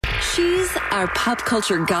She's our pop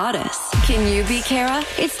culture goddess. Can you be Kara?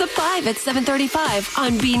 It's the 5 at 7:35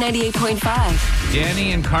 on B98.5.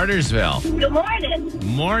 Dani in Cartersville. Good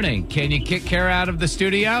morning. Morning. Can you kick Kara out of the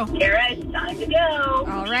studio? Kara, it's time to go.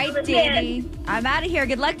 All right, Dani. I'm out of here.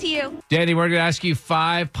 Good luck to you. Dani, we're going to ask you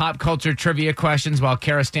 5 pop culture trivia questions while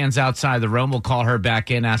Kara stands outside the room. We'll call her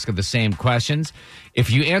back in, ask her the same questions. If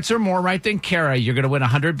you answer more right than Kara, you're going to win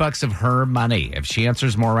 $100 of her money. If she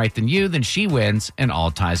answers more right than you, then she wins, and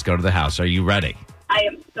all ties go to the house. Are you ready? I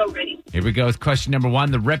am so ready. Here we go with question number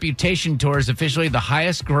 1. The Reputation Tour is officially the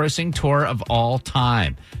highest-grossing tour of all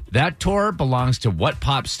time. That tour belongs to what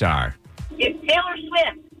pop star? It's Taylor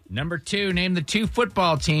Swift. Number 2, name the 2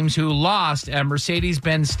 football teams who lost at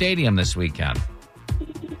Mercedes-Benz Stadium this weekend.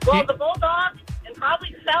 Well, the Bulldogs and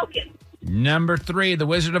probably the Falcons. Number 3, The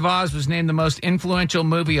Wizard of Oz was named the most influential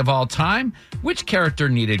movie of all time. Which character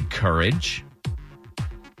needed courage?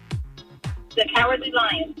 The Cowardly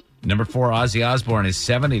Lion. Number 4, Ozzy Osbourne is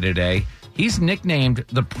 70 today. He's nicknamed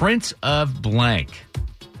the Prince of Blank.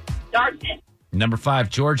 Darkness. Number 5,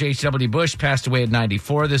 George H.W. Bush passed away at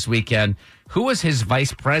 94 this weekend. Who was his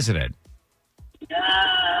vice president?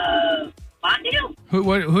 Mondale.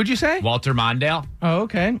 Who'd you say? Walter Mondale. Oh,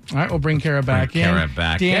 okay. All right, we'll bring Kara back in.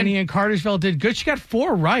 Dani in Cartersville did good. She got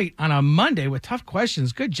 4 right on a Monday with tough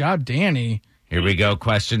questions. Good job, Dani. Here we go.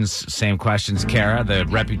 Same questions, Kara. The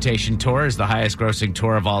Reputation Tour is the highest grossing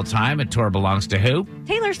tour of all time. A tour belongs to who?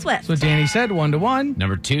 Taylor Swift. So Dani said 1-1.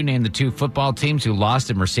 Number 2, name the 2 football teams who lost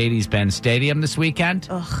at Mercedes-Benz Stadium this weekend.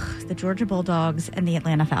 The Georgia Bulldogs and the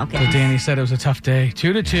Atlanta Falcons. So Dani said it was a tough day.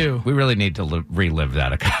 2-2. We really need to relive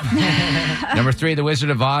that. Number 3, The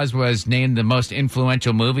Wizard of Oz was named the most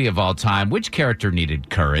influential movie of all time. Which character needed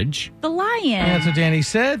courage? The Lion. That's what Dani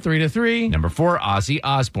said. 3-3. Number 4, Ozzy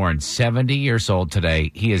Osbourne, 70 years old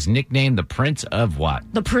today. He is nicknamed the Prince of what?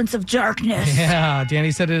 The Prince of Darkness. Yeah,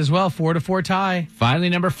 Dani said it as well. 4-4 tie. Finally,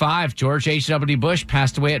 number 5, George H.W. Bush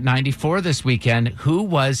passed away at 94 this weekend. Who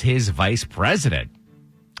was his vice president?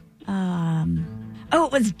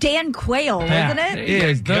 It was Dan Quayle, wasn't it? That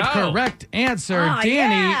is the correct answer. Oh, Dani,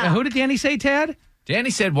 yeah. who did Dani say, Tad?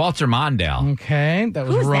 Dani said Walter Mondale. Okay, that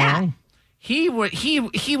was Who's wrong. that? He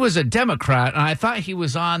was a Democrat, and I thought he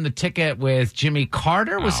was on the ticket with Jimmy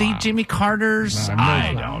Carter. Was he Jimmy Carter's?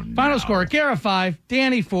 I don't know. Final score, Kara 5,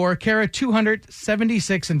 Dani 4, Kara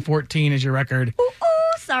 276-14 is your record. Ooh,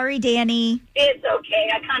 sorry, Dani. It's okay.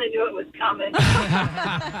 I kind of knew it was coming.